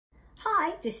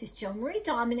this is Joan-Marie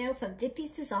Domino from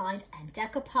Dippy's Designs and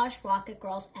Decoupage Rocket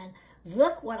Girls, and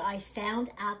look what I found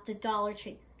at the Dollar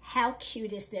Tree. How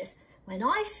cute is this? When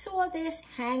I saw this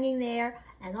hanging there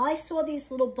and I saw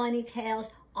these little bunny tails,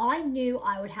 I knew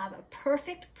I would have a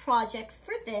perfect project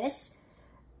for this,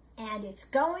 and it's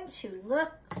going to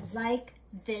look like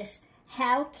this.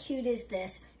 How cute is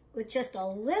this? With just a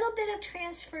little bit of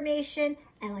transformation,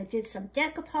 and I did some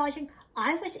decoupaging,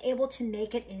 I was able to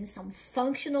make it in some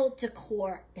functional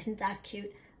decor. Isn't that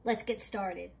cute? Let's get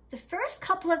started. The first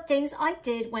couple of things I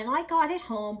did when I got it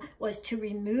home was to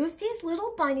remove these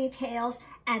little bunny tails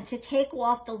and to take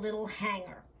off the little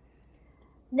hanger.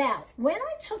 Now, when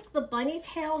I took the bunny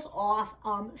tails off,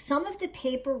 some of the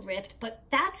paper ripped, but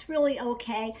that's really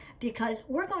okay because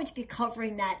we're going to be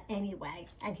covering that anyway.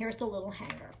 And here's the little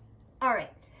hanger. All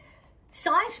right.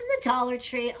 Signs from the Dollar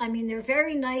Tree, I mean, they're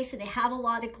very nice and they have a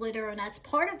lot of glitter, and that's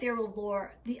part of their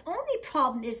allure. The only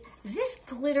problem is this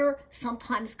glitter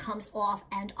sometimes comes off,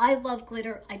 and I love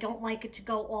glitter. I don't like it to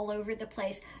go all over the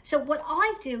place. So what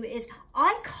I do is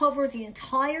I cover the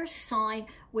entire sign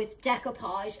with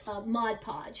Decoupage, Mod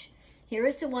Podge. Here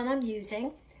is the one I'm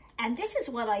using, and this is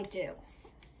what I do.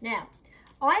 Now,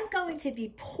 I'm going to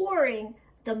be pouring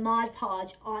the Mod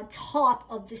Podge on top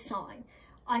of the sign.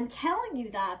 I'm telling you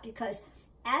that because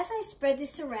as I spread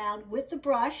this around with the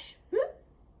brush,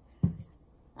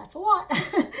 that's a lot,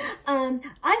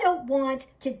 I don't want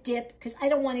to dip because I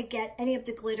don't want to get any of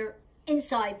the glitter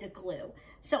inside the glue.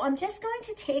 So I'm just going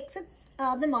to take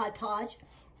the Mod Podge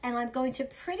and I'm going to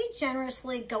pretty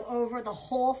generously go over the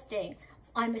whole thing.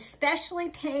 I'm especially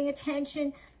paying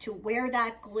attention to where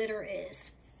that glitter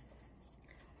is,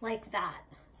 like that.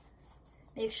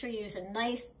 Make sure you use a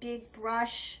nice big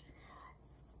brush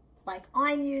like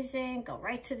I'm using, go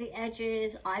right to the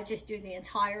edges. I just do the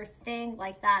entire thing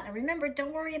like that. And remember,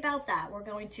 don't worry about that. We're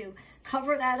going to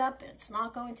cover that up. It's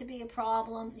not going to be a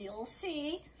problem. You'll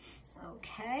see.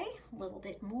 Okay, a little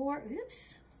bit more.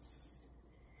 Oops.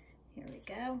 Here we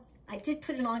go. I did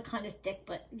put it on kind of thick,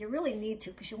 but you really need to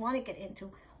because you want to get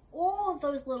into all of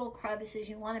those little crevices.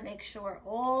 You want to make sure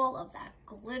all of that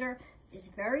glitter is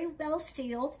very well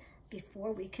sealed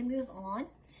before we can move on.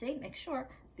 See, make sure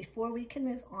before we can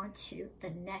move on to the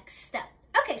next step.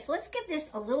 Okay, so let's give this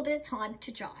a little bit of time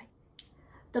to dry.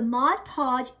 The Mod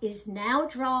Podge is now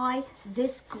dry.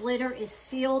 This glitter is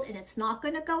sealed and it's not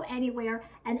going to go anywhere.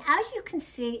 And as you can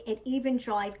see, it even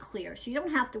dried clear. So you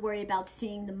don't have to worry about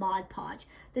seeing the Mod Podge.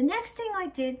 The next thing I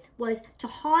did was to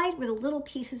hide where the little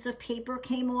pieces of paper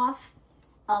came off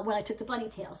when I took the bunny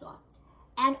tails off.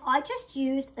 And I just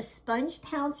used a sponge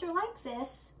pouncer like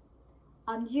this.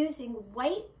 I'm using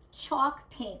white chalk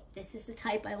paint. This is the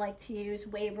type I like to use,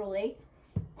 Waverly.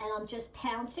 And I'm just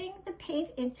pouncing the paint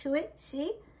into it,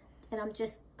 see? And I'm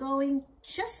just going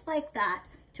just like that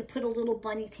to put a little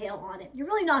bunny tail on it. You're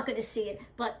really not going to see it,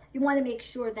 but you want to make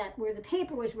sure that where the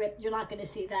paper was ripped, you're not going to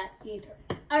see that either.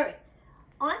 All right,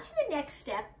 on to the next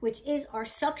step, which is our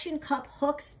suction cup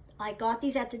hooks. I got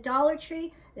these at the Dollar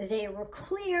Tree. They were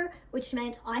clear, which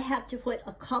meant I have to put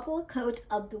a couple of coats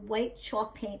of the white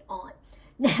chalk paint on.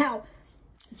 Now,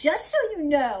 just so you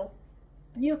know,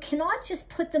 you cannot just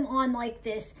put them on like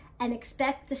this and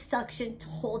expect the suction to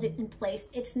hold it in place.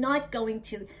 It's not going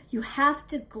to. You have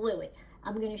to glue it.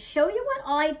 I'm going to show you what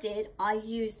I did. I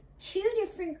used two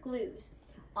different glues.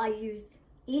 I used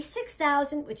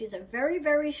E6000, which is a very,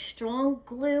 very strong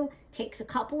glue. Takes a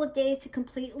couple of days to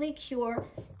completely cure.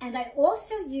 And I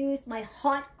also used my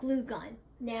hot glue gun.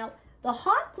 Now, the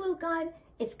hot glue gun,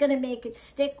 it's going to make it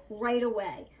stick right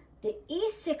away. The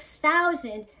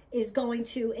E6000 is going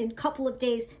to, in a couple of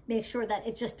days, make sure that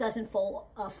it just doesn't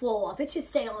fall off. It should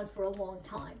stay on for a long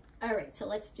time. All right, so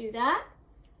let's do that.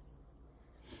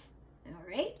 All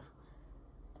right.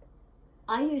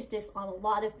 I use this on a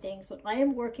lot of things. When I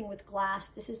am working with glass,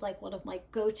 this is like one of my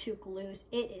go-to glues.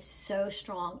 It is so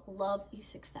strong. Love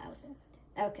E6000.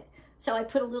 Okay, so I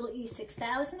put a little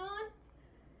E6000 on.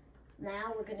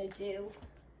 Now we're going to do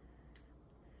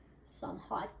some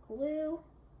hot glue.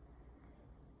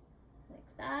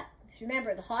 Like that. Because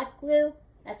remember, the hot glue,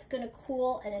 that's going to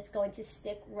cool and it's going to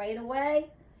stick right away.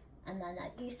 And then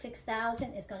that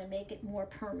E6000 is going to make it more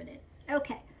permanent.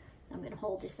 Okay, I'm going to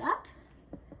hold this up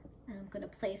and I'm going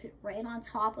to place it right on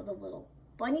top of the little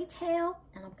bunny tail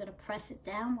and I'm going to press it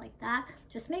down like that.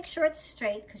 Just make sure it's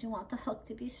straight because you want the hook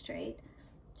to be straight.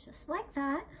 Just like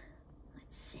that.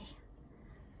 Let's see.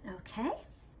 Okay.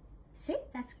 See,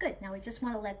 that's good. Now we just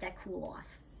want to let that cool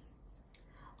off.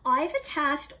 I've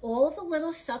attached all of the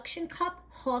little suction cup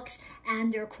hooks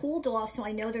and they're cooled off, so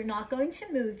I know they're not going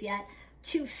to move yet.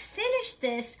 to finish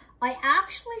this, I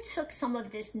actually took some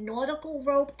of this nautical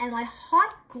rope and I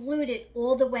hot glued it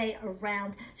all the way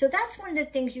around. So that's one of the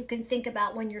things you can think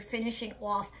about when you're finishing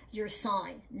off your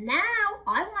sign. Now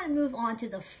I want to move on to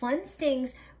the fun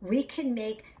things we can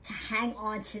make to hang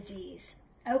on to these.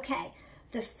 Okay,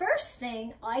 the first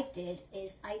thing I did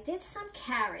is I did some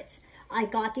carrots. I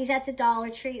got these at the Dollar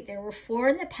Tree. There were 4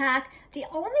 in the pack. The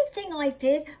only thing I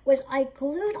did was I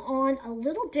glued on a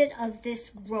little bit of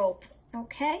this rope,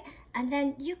 okay? And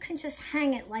then you can just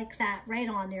hang it like that right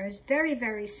on there. It's very,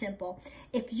 very simple.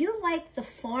 If you like the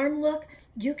farm look,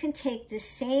 you can take the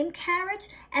same carrots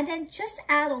and then just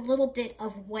add a little bit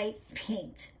of white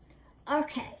paint.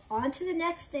 Okay, on to the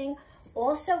next thing.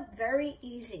 Also very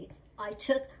easy. I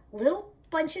took little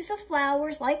bunches of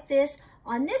flowers like this.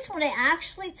 On this one, I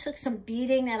actually took some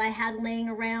beading that I had laying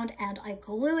around and I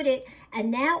glued it.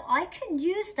 And now I can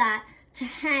use that to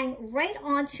hang right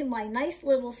onto my nice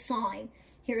little sign.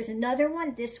 Here's another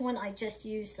one. This one, I just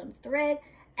used some thread.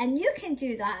 And you can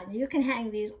do that. You can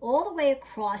hang these all the way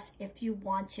across if you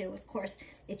want to. Of course,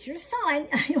 it's your sign.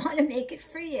 You want to make it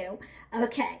for you.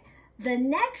 Okay. The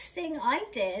next thing I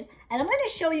did, and I'm going to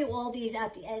show you all these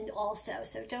at the end also.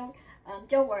 So don't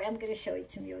worry. I'm going to show it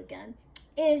to you again.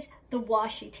 Is the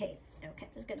washi tape. Okay,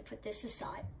 I'm just going to put this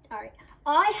aside. All right,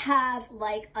 I have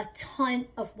like a ton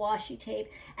of washi tape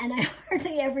and I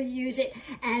hardly ever use it,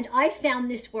 and I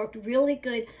found this worked really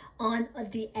good on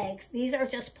the eggs. These are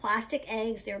just plastic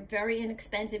eggs. They're very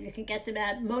inexpensive. You can get them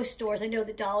at most stores. I know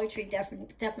the Dollar Tree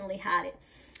definitely had it.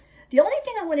 The only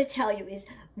thing I want to tell you is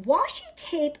washi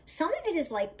tape, some of it is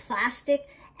like plastic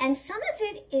and some of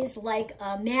it is like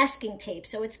masking tape.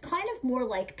 So it's kind of more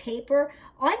like paper.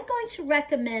 I'm going to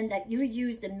recommend that you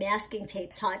use the masking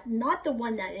tape type, not the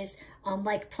one that is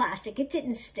like plastic. It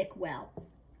didn't stick well.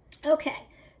 Okay,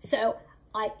 so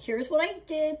here's what I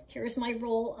did. Here's my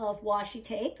roll of washi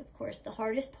tape. Of course, the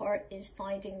hardest part is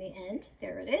finding the end.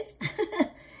 There it is.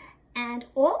 And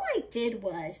all I did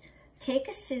was take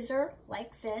a scissor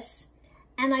like this,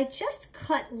 and I just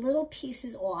cut little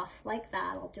pieces off like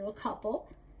that. I'll do a couple.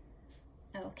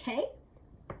 Okay,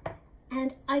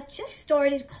 and I just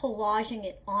started collaging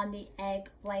it on the egg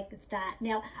like that.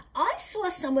 Now, I saw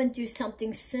someone do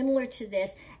something similar to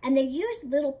this, and they used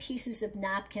little pieces of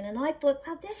napkin, and I thought,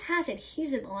 wow, this has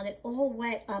adhesive on it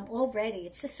already.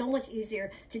 It's just so much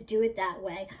easier to do it that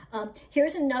way.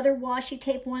 Here's another washi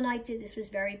tape one I did. This was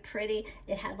very pretty.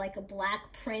 It had like a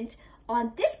black print.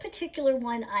 On this particular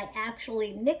one, I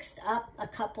actually mixed up a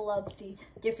couple of the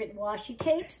different washi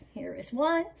tapes. Here is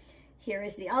one. Here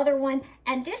is the other one,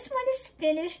 and this one is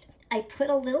finished. I put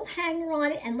a little hanger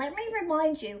on it, and let me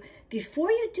remind you,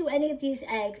 before you do any of these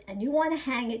eggs and you want to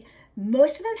hang it,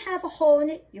 most of them have a hole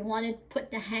in it. You want to put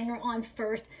the hanger on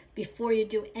first before you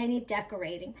do any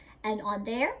decorating. And on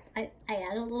there, I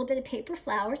added a little bit of paper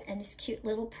flowers and this cute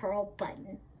little pearl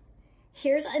button.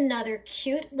 Here's another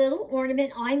cute little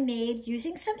ornament I made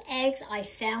using some eggs I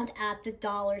found at the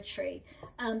Dollar Tree.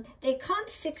 They come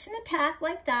 6 in a pack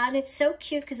like that, and it's so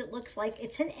cute because it looks like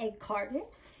it's an egg carton.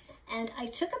 And I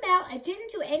took them out. I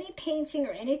didn't do any painting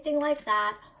or anything like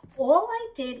that. All I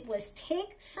did was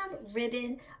take some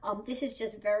ribbon. This is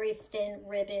just very thin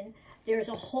ribbon. There's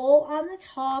a hole on the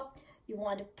top. You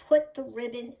want to put the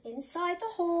ribbon inside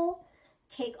the hole.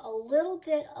 Take a little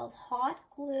bit of hot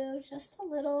glue, just a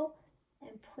little,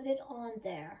 and put it on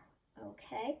there,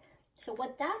 okay? So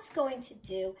what that's going to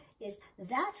do is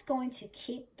that's going to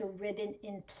keep the ribbon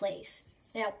in place.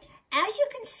 Now, as you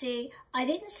can see, I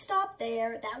didn't stop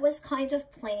there. That was kind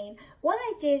of plain. What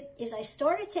I did is I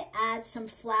started to add some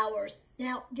flowers.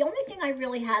 Now, the only thing I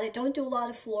really had, I don't do a lot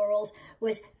of florals,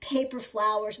 was paper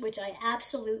flowers, which I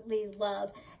absolutely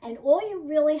love. And all you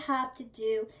really have to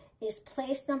do is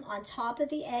place them on top of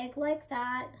the egg like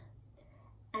that.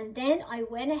 And then I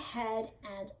went ahead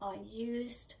and I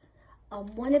used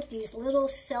one of these little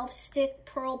self-stick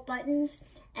pearl buttons.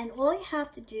 And all you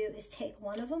have to do is take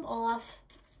one of them off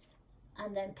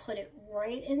and then put it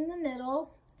right in the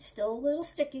middle, still a little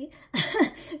sticky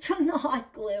from the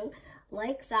hot glue,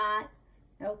 like that.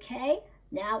 Okay,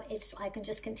 now I can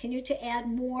just continue to add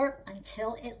more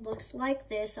until it looks like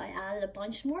this. I added a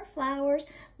bunch more flowers.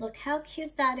 Look how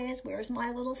cute that is. Where's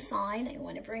my little sign? I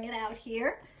want to bring it out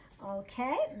here.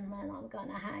 Okay, and then I'm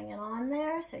gonna hang it on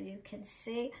there so you can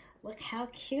see. Look how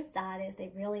cute that is.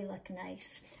 They really look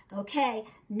nice. Okay,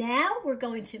 now we're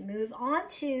going to move on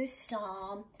to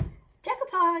some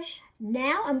decoupage.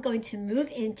 Now I'm going to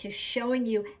move into showing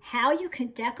you how you can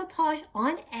decoupage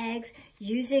on eggs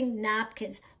using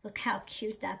napkins. Look how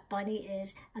cute that bunny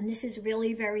is. And this is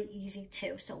really very easy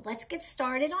too. So let's get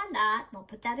started on that. I'll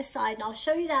put that aside and I'll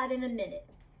show you that in a minute.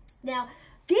 Now,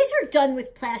 these are done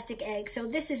with plastic eggs, so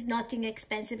this is nothing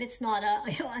expensive. It's not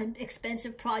an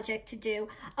expensive project to do.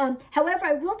 However,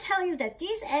 I will tell you that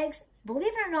these eggs,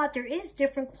 believe it or not, there is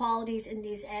different qualities in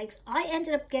these eggs. I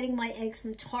ended up getting my eggs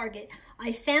from Target.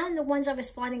 I found the ones I was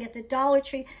finding at the Dollar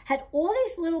Tree had all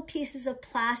these little pieces of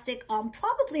plastic,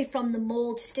 probably from the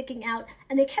mold sticking out,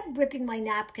 and they kept ripping my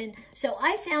napkin. So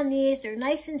I found these, they're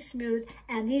nice and smooth,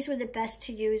 and these were the best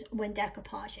to use when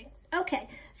decoupaging. Okay,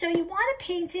 so you want to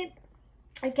paint it.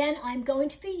 Again, I'm going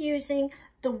to be using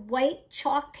the white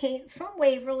chalk paint from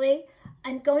Waverly.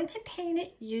 I'm going to paint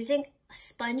it using a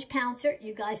sponge pouncer.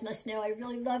 You guys must know I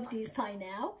really love these by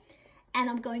now. And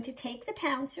I'm going to take the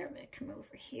pouncer, I'm going to come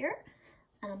over here,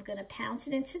 and I'm going to pounce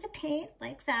it into the paint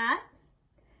like that.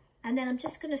 And then I'm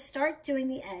just going to start doing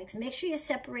the eggs. Make sure you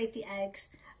separate the eggs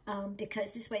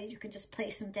because this way you can just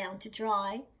place them down to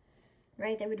dry,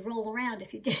 right? They would roll around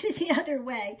if you did it the other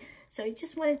way. So you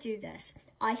just want to do this.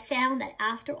 I found that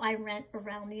after I went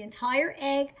around the entire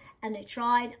egg and it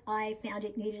dried, I found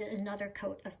it needed another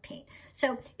coat of paint.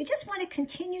 So you just want to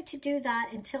continue to do that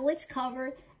until it's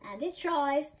covered and it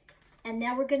dries. And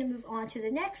now we're going to move on to the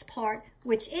next part,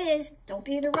 which is, don't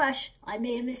be in a rush. I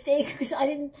made a mistake because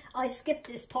I skipped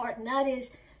this part, and that is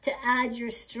to add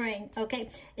your string, okay?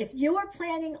 If you are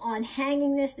planning on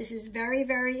hanging this, this is very,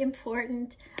 very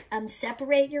important.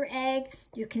 Separate your egg.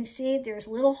 You can see there's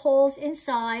little holes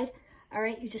inside. All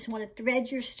right, you just want to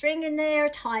thread your string in there,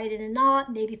 tie it in a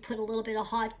knot, maybe put a little bit of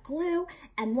hot glue.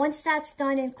 And once that's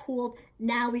done and cooled,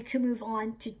 now we can move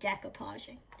on to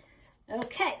decoupaging.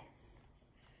 Okay.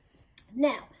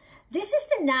 Now, this is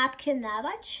the napkin that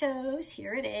I chose.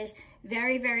 Here it is.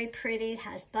 Very, very pretty. It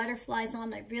has butterflies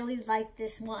on. I really like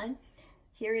this one.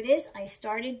 Here it is. I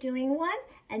started doing one,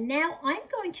 and now I'm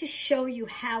going to show you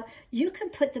how you can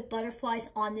put the butterflies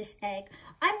on this egg.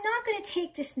 I'm not going to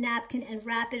take this napkin and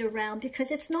wrap it around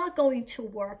because it's not going to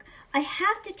work. I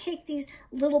have to take these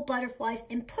little butterflies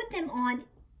and put them on,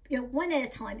 you know, one at a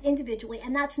time individually,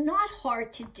 and that's not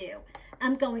hard to do.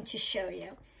 I'm going to show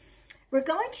you. We're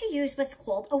going to use what's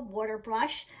called a water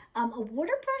brush. A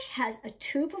water brush has a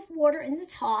tube of water in the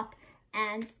top,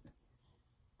 and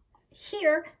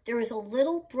here there is a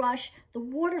little brush. The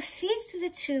water feeds through the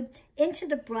tube into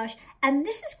the brush, and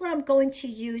this is what I'm going to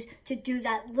use to do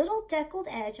that little deckled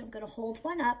edge. I'm going to hold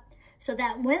one up so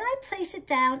that when I place it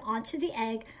down onto the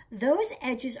egg, those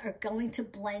edges are going to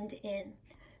blend in.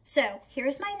 So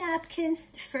here's my napkin.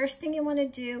 The first thing you want to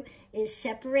do is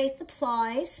separate the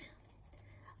plies.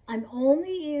 I'm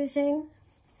only using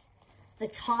the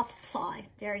top ply.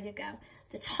 There you go.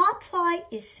 The top ply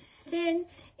is thin.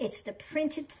 It's the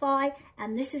printed ply,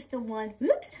 and this is the one,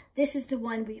 oops, this is the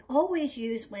one we always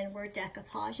use when we're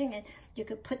decoupaging, and you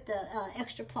could put the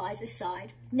extra plies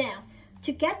aside. Now,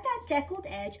 to get that deckled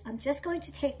edge, I'm just going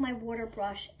to take my water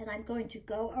brush and I'm going to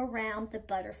go around the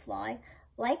butterfly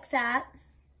like that.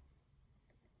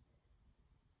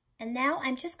 And now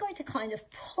I'm just going to kind of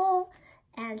pull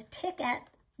and pick at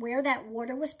where that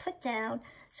water was put down.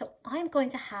 So I'm going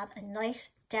to have a nice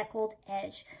deckled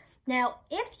edge. Now,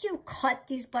 if you cut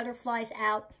these butterflies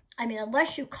out, I mean,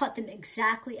 unless you cut them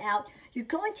exactly out, you're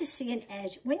going to see an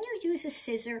edge. When you use a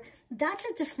scissor, that's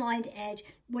a defined edge.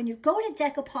 When you go to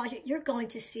decoupage it, you're going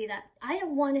to see that. I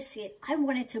don't want to see it. I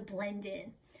want it to blend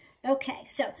in. Okay,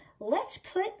 so let's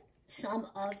put some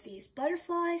of these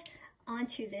butterflies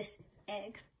onto this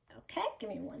egg. Okay, give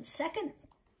me 1 second.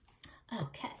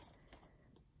 Okay.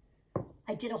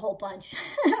 I did a whole bunch.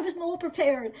 I was more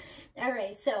prepared. All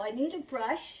right, so I need a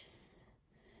brush.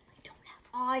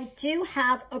 I do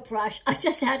have a brush. I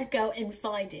just had to go and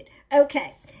find it.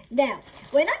 Okay, now,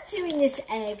 when I'm doing this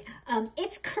egg,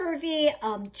 it's curvy.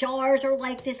 Jars are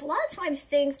like this. A lot of times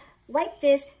things like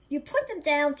this, you put them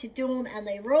down to do them and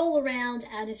they roll around,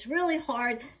 and it's really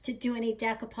hard to do any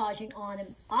decoupaging on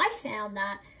them. I found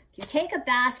that if you take a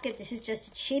basket, this is just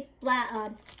a cheap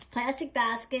plastic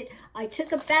basket. I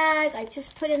took a bag, I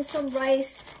just put in some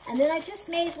rice, and then I just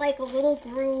made like a little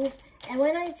groove. And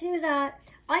when I do that,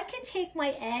 I can take my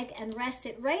egg and rest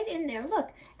it right in there.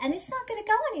 Look, and it's not going to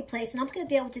go anyplace, and I'm going to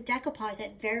be able to decoupage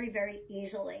it very, very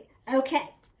easily.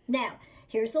 Okay, now,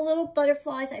 here's the little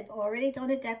butterflies I've already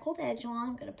done a deckled edge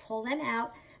on. I'm going to pull them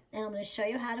out, and I'm going to show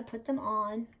you how to put them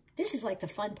on. This is like the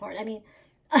fun part. I mean,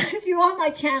 if you're on my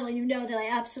channel, you know that I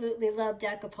absolutely love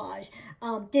decoupage.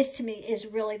 This to me is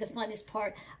really the funnest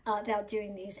part about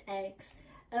doing these eggs.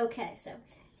 Okay, so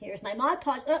here's my Mod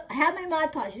Podge. Oh, I have my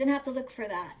Mod Podge. You don't have to look for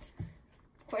that.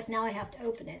 Of course, now I have to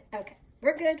open it. Okay,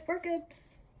 we're good, we're good.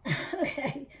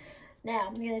 Okay, now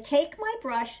I'm going to take my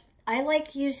brush. I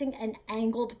like using an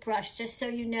angled brush, just so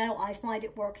you know. I find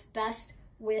it works best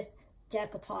with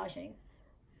decoupaging.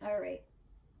 All right,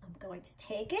 I'm I'm going to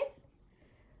take it.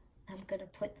 I'm going to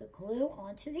put the glue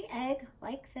onto the egg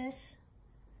like this.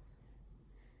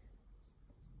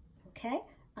 Okay,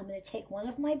 I'm going to take one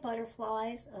of my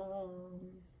butterflies.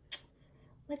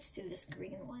 Let's do this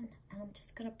green one. And I'm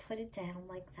just going to put it down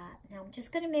like that. Now I'm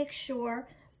just going to make sure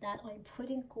that I'm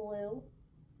putting glue,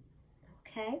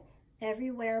 okay,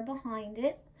 everywhere behind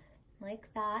it,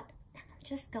 like that. And I'm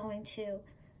just going to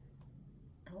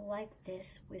go like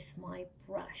this with my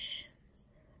brush.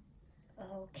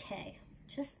 Okay,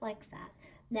 just like that.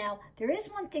 Now, there is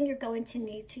one thing you're going to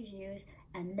need to use,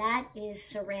 and that is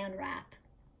saran wrap.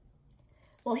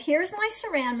 Well, here's my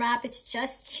saran wrap. It's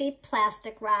just cheap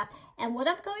plastic wrap. And what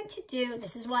I'm going to do,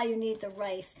 this is why you need the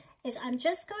rice, is I'm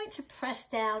just going to press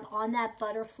down on that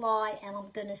butterfly and I'm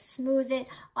going to smooth it.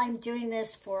 I'm doing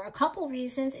this for a couple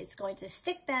reasons. It's going to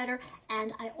stick better,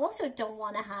 and I also don't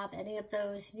want to have any of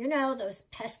those, you know, those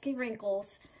pesky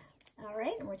wrinkles. All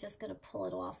right, and we're just going to pull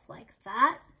it off like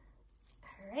that.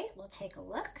 All right, we'll take a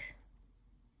look.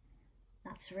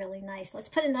 That's really nice. Let's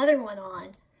put another one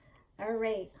on. All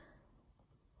right.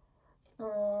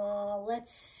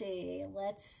 Let's see.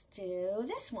 Let's do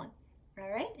this one. All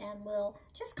right, and we'll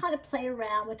just kind of play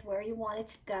around with where you want it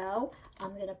to go.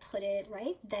 I'm going to put it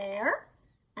right there.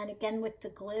 And again, with the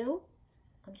glue,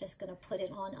 I'm just going to put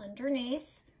it on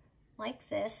underneath like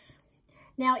this.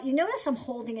 Now, you notice I'm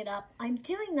holding it up. I'm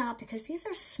doing that because these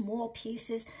are small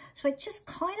pieces, so I just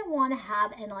kind of want to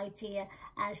have an idea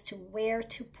as to where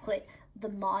to put the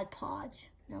Mod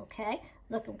Podge, okay?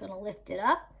 Look, I'm going to lift it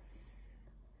up.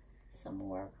 Some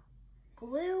more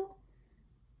glue.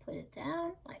 Put it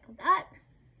down like that.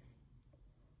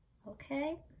 Okay,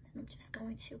 and I'm just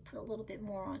going to put a little bit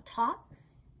more on top.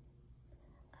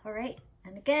 All right,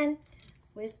 and again,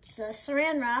 with the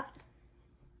saran wrap,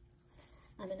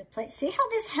 I'm going to place, see how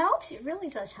this helps? It really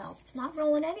does help. It's not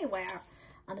rolling anywhere.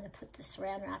 I'm going to put the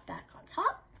saran wrap back on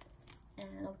top,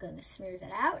 and I'm going to smooth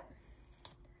it out.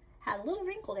 Had a little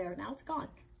wrinkle there, now it's gone.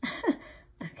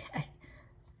 Okay,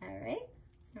 all right,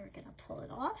 and we're going to pull it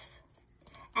off.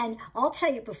 And I'll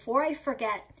tell you, before I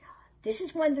forget, this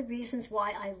is one of the reasons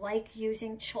why I like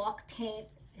using chalk paint.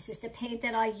 This is the paint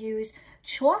that I use.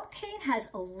 Chalk paint has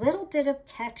a little bit of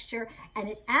texture, and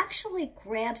it actually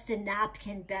grabs the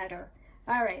napkin better.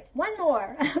 All right, one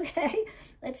more, okay?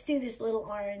 Let's do this little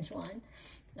orange one.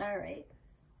 All right,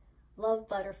 love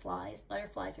butterflies.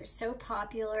 Butterflies are so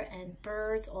popular, and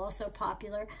birds also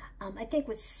popular. I think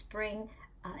with spring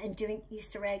and doing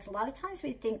Easter eggs, a lot of times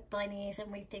we think bunnies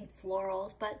and we think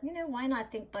florals, but you know, why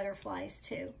not think butterflies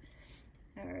too?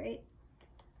 All right,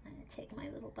 I'm gonna take my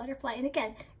little butterfly, and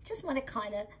again, you just wanna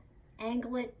kind of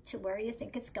angle it to where you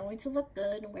think it's going to look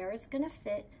good and where it's gonna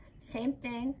fit. Same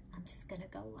thing, I'm just gonna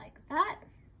go like that.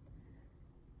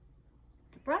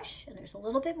 The brush, and there's a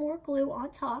little bit more glue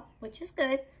on top, which is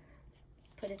good.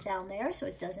 Put it down there so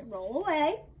it doesn't roll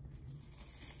away.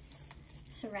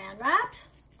 Saran wrap,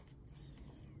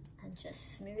 and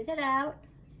just smooth it out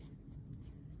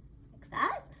like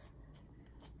that.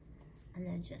 And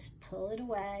then just pull it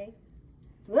away.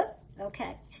 Whoop,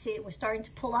 okay, see it was starting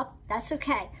to pull up, that's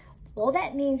okay. All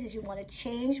that means is you want to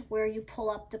change where you pull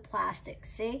up the plastic.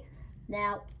 See?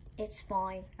 Now it's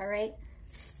fine, all right?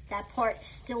 That part is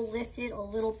still lifted a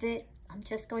little bit. I'm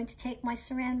just going to take my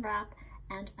saran wrap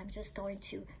and I'm just going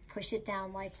to push it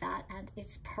down like that, and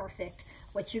it's perfect.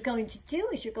 What you're going to do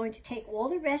is you're going to take all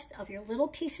the rest of your little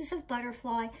pieces of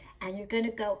butterfly and you're going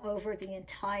to go over the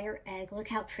entire egg. Look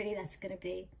how pretty that's going to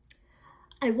be.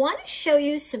 I want to show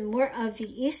you some more of the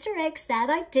Easter eggs that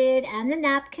I did and the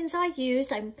napkins I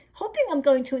used. I'm hoping I'm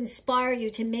going to inspire you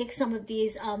to make some of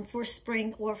these for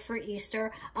spring or for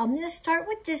Easter. I'm going to start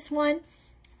with this one.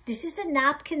 This is the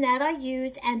napkin that I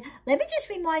used, and let me just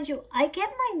remind you, I get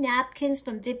my napkins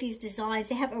from Vippy's Designs.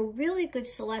 They have a really good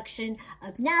selection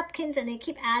of napkins, and they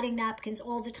keep adding napkins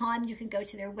all the time. You can go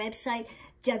to their website,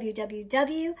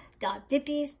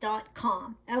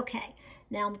 www.vippys.com. Okay.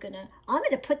 Now I'm gonna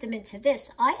put them into this.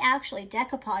 I actually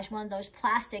decoupage one of those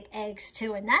plastic eggs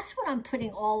too, and that's what I'm putting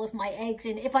all of my eggs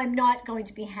in if I'm not going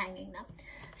to be hanging them.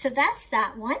 So that's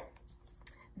that one.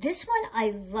 This one I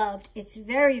loved. It's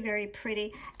very, very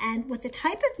pretty. And with the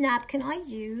type of napkin I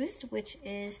used, which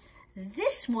is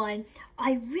this one,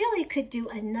 I really could do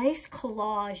a nice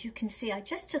collage. You can see I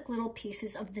just took little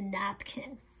pieces of the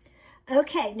napkin.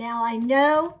 Okay, now I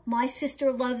know my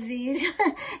sister loved these.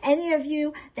 Any of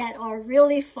you that are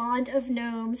really fond of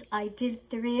gnomes, I did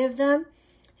 3 of them.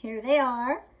 Here they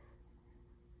are.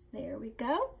 There we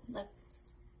go. Look.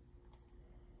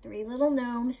 3 little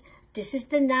gnomes. This is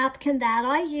the napkin that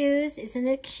I used. Isn't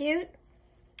it cute?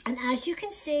 And as you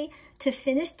can see, to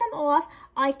finish them off,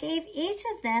 I gave each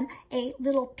of them a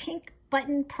little pink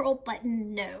button, pearl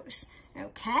button nose.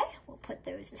 Okay, we'll put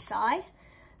those aside.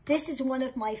 This is one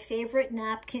of my favorite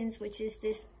napkins, which is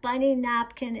this bunny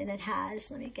napkin, and it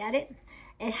has, let me get it.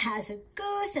 It has a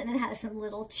goose, and it has some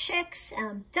little chicks,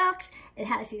 ducks. It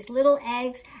has these little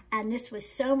eggs, and this was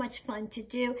so much fun to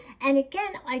do. And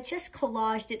again, I just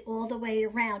collaged it all the way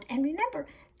around. And remember,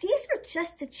 these are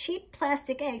just the cheap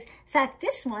plastic eggs. In fact,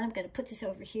 this one, I'm going to put this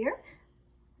over here.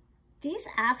 These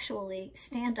actually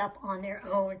stand up on their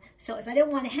own. So if I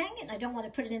don't want to hang it, and I don't want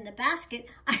to put it in the basket,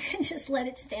 I can just let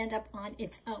it stand up on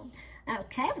its own.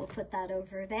 Okay, we'll put that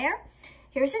over there.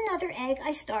 Here's another egg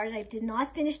I started. I did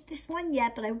not finish this one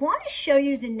yet, but I want to show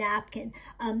you the napkin.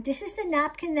 This is the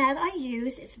napkin that I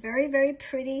use. It's very, very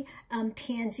pretty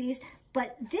pansies,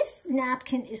 but this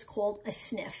napkin is called a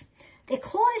sniff. They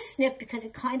call it a sniff because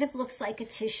it kind of looks like a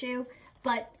tissue,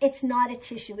 but it's not a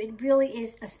tissue. It really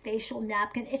is a facial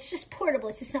napkin. It's just portable.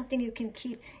 It's just something you can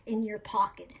keep in your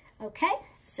pocket, okay?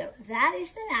 So that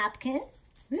is the napkin.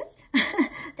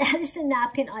 That is the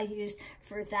napkin I used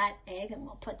for that egg, and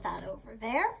we'll put that over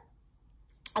there.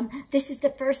 This is the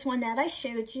first one that I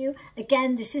showed you.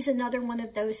 Again, this is another one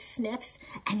of those sniffs.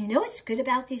 And you know what's good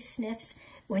about these sniffs?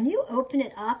 When you open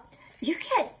it up, you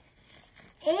get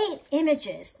 8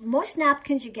 images. Most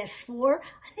napkins you get 4.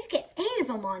 I think you get 8 of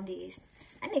them on these.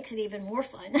 That makes it even more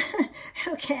fun.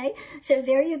 Okay, so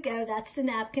there you go. That's the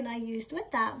napkin I used with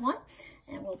that one.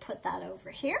 And we'll put that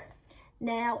over here.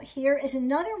 Now, here is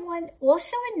another one,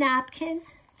 also a napkin.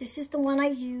 This is the one I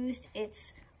used.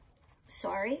 It's,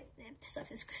 sorry,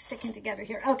 stuff is sticking together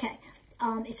here. Okay,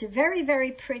 it's a very,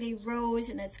 very pretty rose,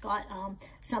 and it's got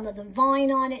some of the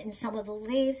vine on it and some of the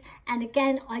leaves. And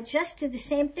again, I just did the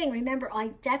same thing. Remember, I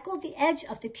deckled the edge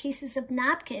of the pieces of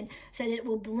napkin so that it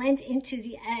will blend into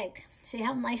the egg. See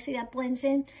how nicely that blends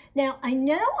in? Now, I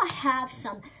know I have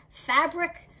some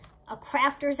fabric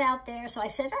crafters out there. So I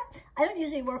said, I don't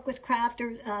usually work with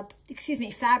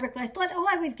fabric, but I thought, oh,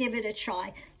 I would give it a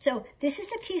try. So this is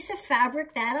the piece of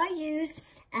fabric that I used,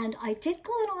 and I did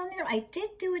glue it on there. I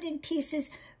did do it in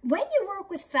pieces. When you work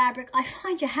with fabric, I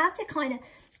find you have to kind of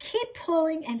keep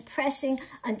pulling and pressing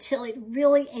until it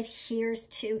really adheres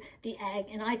to the egg.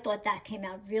 And I thought that came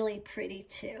out really pretty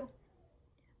too.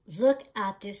 Look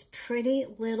at this pretty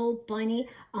little bunny.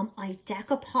 I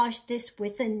decoupaged this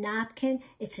with a napkin.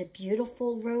 It's a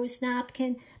beautiful rose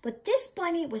napkin. But this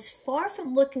bunny was far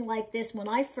from looking like this when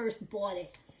I first bought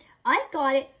it. I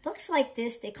got it, looks like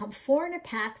this. They come 4 in a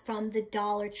pack from the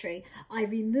Dollar Tree. I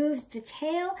removed the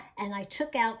tail and I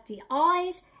took out the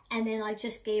eyes, and then I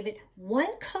just gave it 1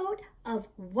 coat of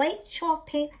white chalk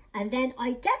paint, and then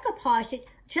I decoupaged it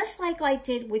just like I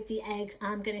did with the eggs.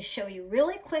 I'm going to show you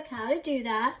really quick how to do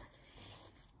that.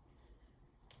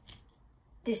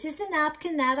 This is the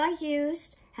napkin that I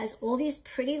used. Has all these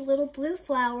pretty little blue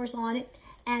flowers on it,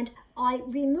 and I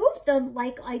removed them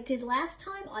like I did last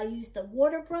time. I used the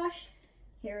water brush.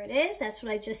 Here it is. That's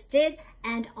what I just did.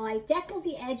 And I deckled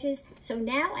the edges. So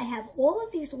now I have all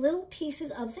of these little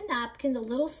pieces of the napkin, the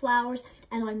little flowers,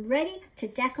 and I'm ready to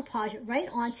decoupage it right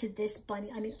onto this bunny.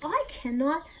 I mean, I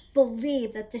cannot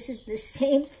believe that this is the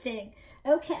same thing.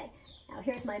 Okay, now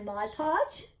here's my Mod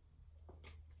Podge.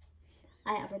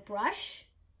 I have a brush.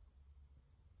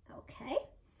 Okay,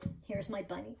 here's my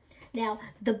bunny. Now,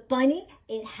 the bunny,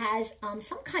 it has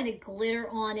some kind of glitter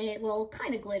on it. Well,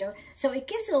 kind of glitter. So it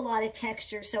gives it a lot of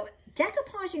texture. So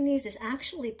decoupaging these is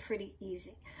actually pretty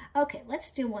easy. Okay,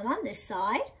 let's do one on this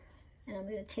side. And I'm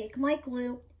going to take my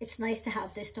glue. It's nice to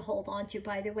have this to hold on to,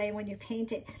 by the way, when you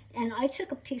paint it. And I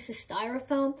took a piece of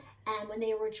styrofoam, and when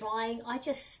they were drying, I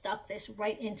just stuck this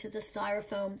right into the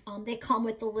styrofoam. They come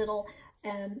with the little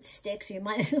sticks. You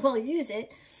might as well use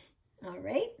it. All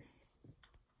right.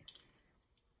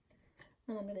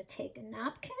 And I'm going to take a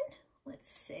napkin.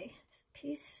 Let's see, this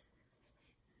piece.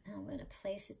 And I'm going to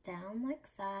place it down like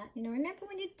that. You know, remember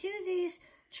when you do these,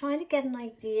 trying to get an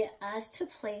idea as to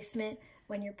placement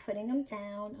when you're putting them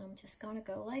down. I'm just going to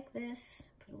go like this.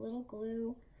 Put a little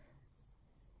glue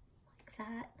like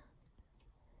that.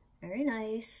 Very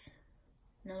nice.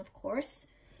 Now, of course,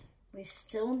 we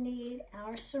still need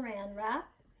our saran wrap.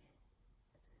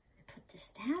 Put this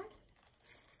down.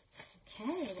 Okay,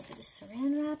 a little bit of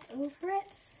saran wrap over it,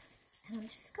 and I'm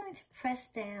just going to press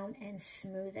down and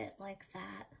smooth it like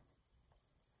that.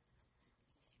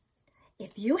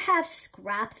 If you have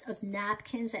scraps of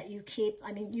napkins that you keep,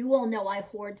 I mean, you all know I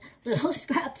hoard little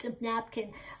scraps of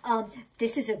napkin.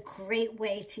 This is a great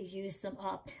way to use them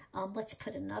up. Let's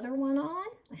put another one on.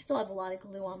 I still have a lot of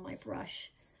glue on my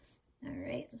brush. All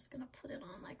right, I'm just going to put it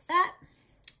on like that.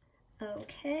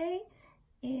 Okay.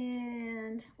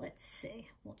 And let's see,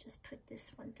 we'll just put this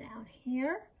one down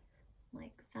here.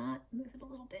 like that. Move it a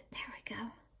little bit. There we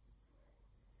go.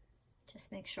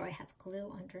 Just make sure I have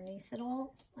glue underneath it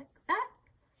all, like that.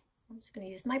 I'm just going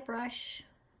to use my brush.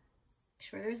 Make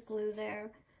sure there's glue there.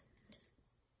 Just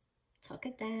tuck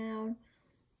it down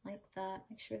like that.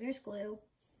 Make sure there's glue.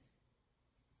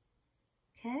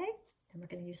 Okay, then we're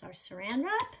going to use our saran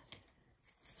wrap.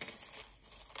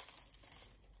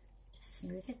 Just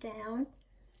smooth it down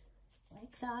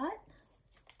like that.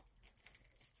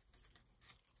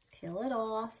 Peel it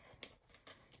off.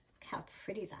 Look how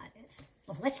pretty that is.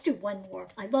 Oh, let's do one more.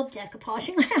 I love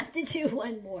decoupaging. I have to do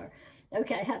one more.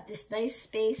 Okay, I have this nice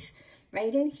space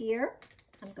right in here.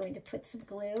 I'm going to put some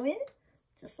glue in,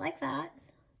 just like that.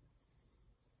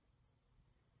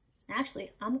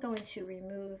 Actually, I'm going to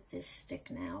remove this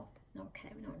stick now. Okay,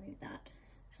 we don't need that.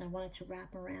 I want it to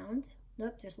wrap around.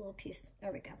 Look, there's a little piece.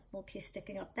 There we go. A little piece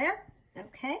sticking up there.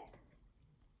 Okay.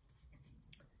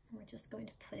 We're just going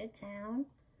to put it down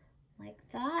like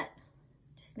that.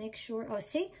 Just make sure. Oh,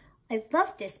 see? I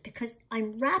love this because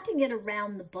I'm wrapping it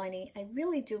around the bunny. I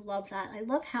really do love that. I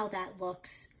love how that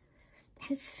looks.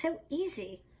 And it's so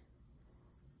easy.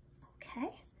 Okay.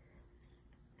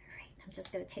 I'm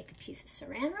just going to take a piece of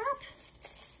saran wrap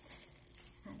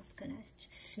and I'm going to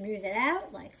just smooth it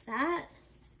out like that.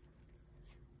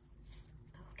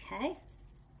 Okay.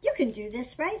 You can do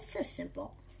this, right? It's so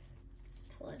simple.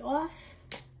 Pull it off.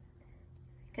 There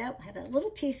we go. I have that little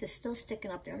piece that's still sticking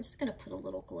up there. I'm just going to put a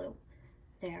little glue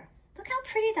there. Look how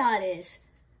pretty that is.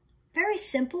 Very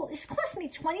simple. This cost me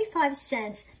 25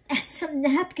 cents and some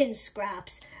napkin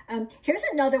scraps. Here's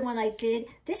another one I did.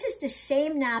 This is the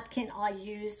same napkin I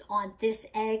used on this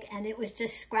egg, and it was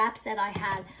just scraps that I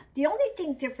had. The only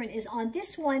thing different is on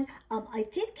this one, I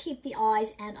did keep the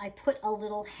eyes and I put a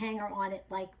little hanger on it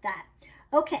like that.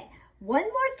 Okay, one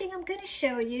more thing I'm going to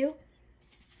show you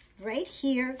right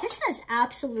here. This has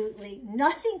absolutely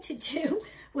nothing to do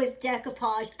with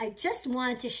decoupage. I just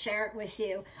wanted to share it with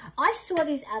you. I saw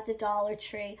these at the Dollar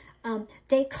Tree.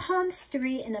 They come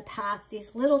 3 in a pack,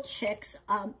 these little chicks.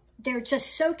 They're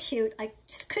just so cute. I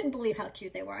just couldn't believe how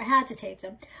cute they were. I had to take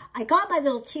them. I got my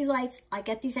little tea lights. I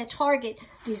get these at Target.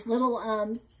 These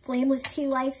little flameless tea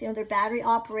lights, you know, they're battery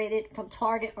operated from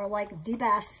Target, are like the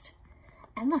best.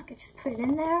 And look, I just put it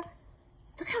in there.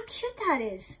 Look how cute that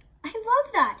is. I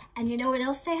love that. And you know what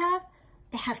else they have?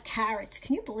 They have carrots.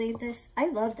 Can you believe this? I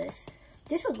love this.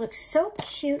 This would look so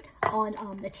cute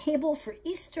on the table for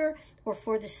Easter or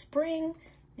for the spring.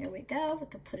 There we go. We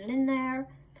can put it in there.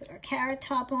 Put our carrot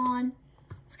top on.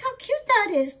 Look how cute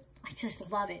that is. I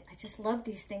just love it. I just love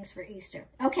these things for Easter.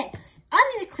 Okay, I'm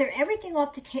going to clear everything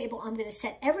off the table. I'm going to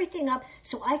set everything up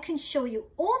so I can show you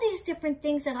all these different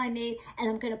things that I made, and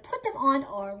I'm going to put them on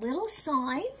our little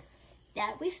sign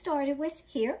that we started with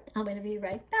here. I'm going to be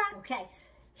right back. Okay,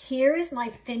 here is my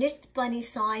finished bunny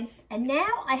sign, and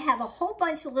now I have a whole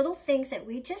bunch of little things that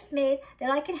we just made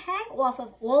that I can hang off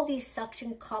of all these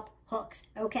suction cup hooks.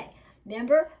 Okay.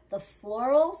 Remember the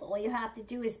florals, all you have to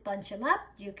do is bunch them up.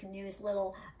 You can use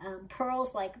little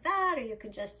pearls like that, or you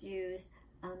can just use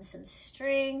some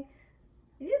string.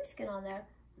 Oops, get on there.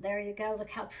 There you go. Look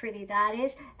how pretty that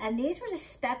is. And these were the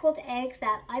speckled eggs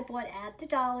that I bought at the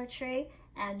Dollar Tree.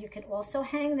 And you can also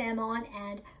hang them on.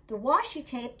 And the washi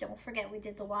tape, don't forget we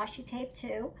did the washi tape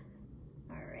too.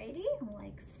 Alrighty,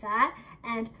 like that.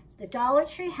 And the Dollar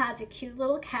Tree had the cute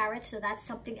little carrots, so that's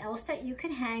something else that you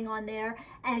can hang on there.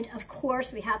 And of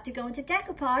course, we have to go into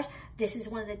decoupage. This is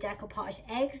one of the decoupage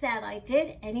eggs that I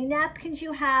did. Any napkins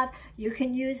you have, you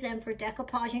can use them for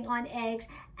decoupaging on eggs.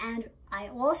 And I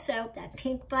also, that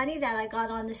pink bunny that I got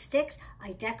on the sticks,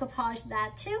 I decoupaged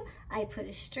that too. I put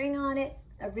a string on it,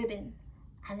 a ribbon,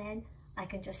 and then I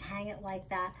can just hang it like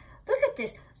that. Look at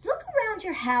this. Look around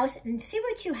your house and see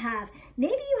what you have.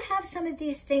 Maybe you have some of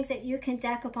these things that you can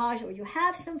decoupage, or you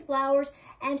have some flowers,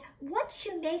 and once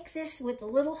you make this with the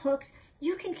little hooks,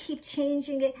 you can keep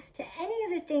changing it to any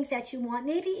of the things that you want.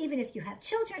 Maybe even if you have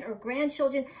children or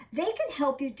grandchildren, they can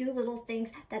help you do little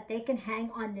things that they can hang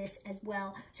on this as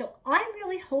well. So I'm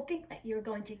really hoping that you're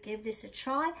going to give this a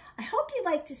try. I hope you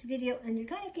like this video and you're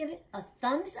going to give it a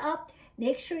thumbs up.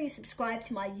 Make sure you subscribe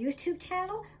to my YouTube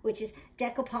channel, which is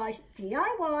Decoupage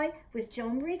D.I.Y. with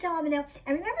Joan-Marie Domino.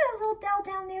 And remember that little bell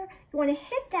down there? You want to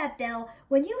hit that bell.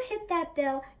 When you hit that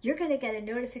bell, you're going to get a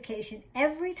notification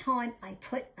every time I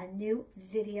put a new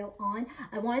video on.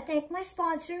 I want to thank my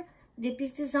sponsor,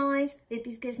 Vippy's Designs.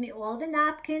 Vippy's gives me all the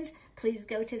napkins. Please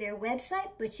go to their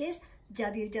website, which is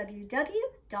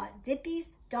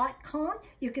www.vippys.com.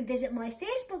 You can visit my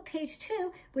Facebook page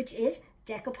too, which is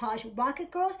Decoupage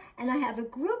Rocket Girls, and I have a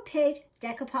group page,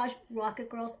 Decoupage Rocket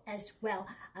Girls, as well.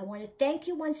 I want to thank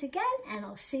you once again, and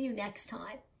I'll see you next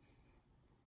time.